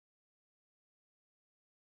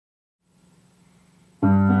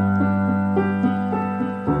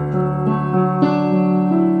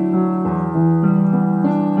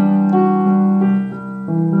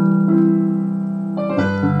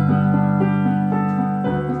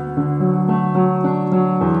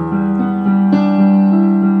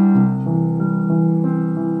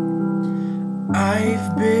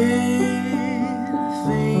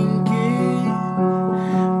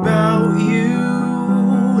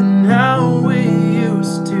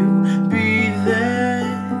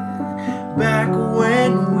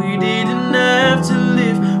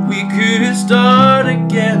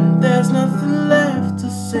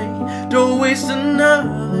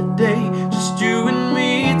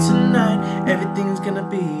gonna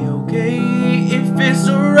be okay. If it's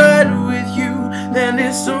alright with you, then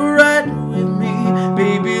it's alright with me.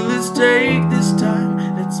 Baby, let's take this time,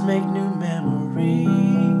 let's make new memories.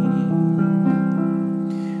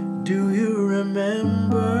 Do you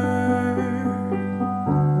remember?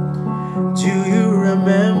 Do you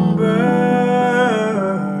remember?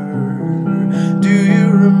 Do you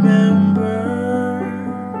remember?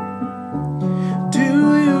 Do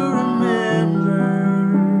you remember?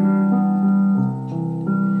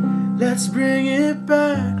 Let's bring it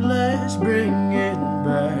back, let's bring it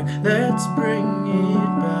back, let's bring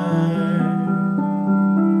it back.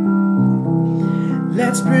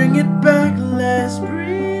 Let's bring it back, let's bring